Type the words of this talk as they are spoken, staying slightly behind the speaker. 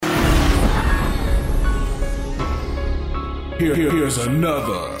Here's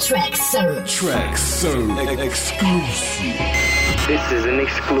another Track Serve exclusive. This is an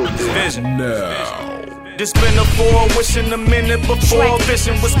exclusive. Vision. Now. This been a four, wishing a minute before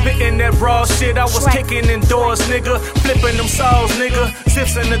vision was spitting that raw shit. I was kicking indoors, nigga, flipping them saws, nigga,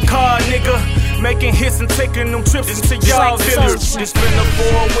 zips in the car, nigga, making hits and taking them trips into y'all village. This been a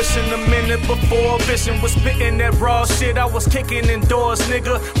four, wishing a minute before vision was spitting that raw shit. I was kicking indoors,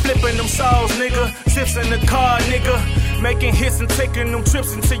 nigga, flipping them saws, nigga, zips in the car, nigga, making hits and taking them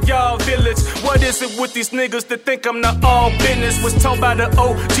trips into y'all village. What is it with these niggas that think I'm not all business? Was told by the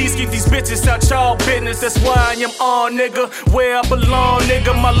OGs, keep these bitches out y'all business. That's why I am on, nigga, where I belong,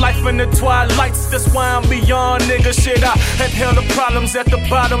 nigga. My life in the twilights, that's why I'm beyond, nigga. Shit, I had hell the problems at the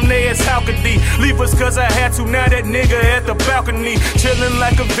bottom, they as how could they leave us cause I had to. Now that nigga at the balcony, chilling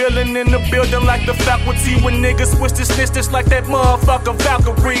like a villain in the building like the faculty. When niggas switch to snitch just like that motherfucker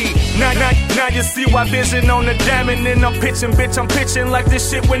Valkyrie. Now you see why vision on the diamond. And I'm pitching, bitch, I'm pitching like this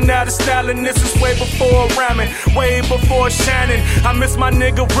shit went out of style. And this is way before rhyming, way before shining. I miss my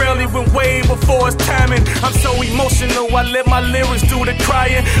nigga rarely when way before it's timing. I'm so emotional, I let my lyrics do the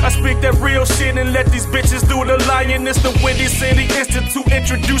crying. I speak that real shit and let these bitches do the lying. It's the Windy City Institute,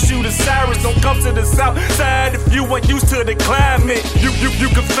 introduce you to Cyrus. Don't come to the south side if you ain't used to the climate. You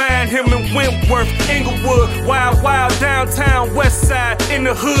can find him in Wentworth, Inglewood, wild downtown, west side, in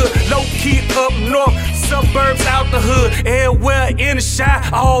the hood, low key up north, suburbs out the hood, everywhere in the shy,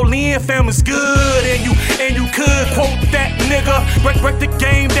 all in, family's good. And you could quote that nigga, break the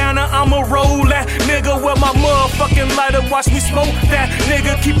game down and I'ma roll that nigga with my motherfucking lighter, watch me smoke that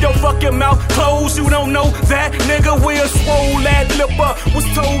nigga. Keep your fucking mouth closed, you don't know that nigga. We'll swole that lip up, was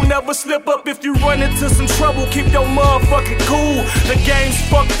told never slip up. If you run into some trouble, keep your motherfucking cool. The game's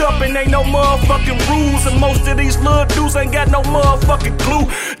fucked up and ain't no motherfucking rules, and most of these little dudes ain't got no motherfucking clue.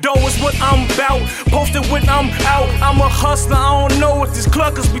 Though is what I'm about, posted when I'm out. I'm a hustler, I don't know what these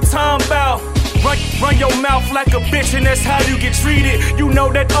cluckers be talking about. Run your mouth like a bitch and that's how you get treated. You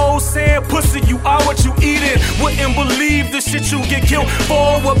know that old saying, pussy, you are what you eatin'. Wouldn't believe the shit you get killed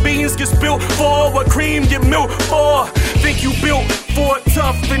for, what beans get spilled for, what cream get milked for. Think you built for it,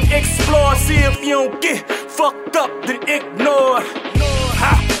 tough, then explore. See if you don't get fucked up, then ignore.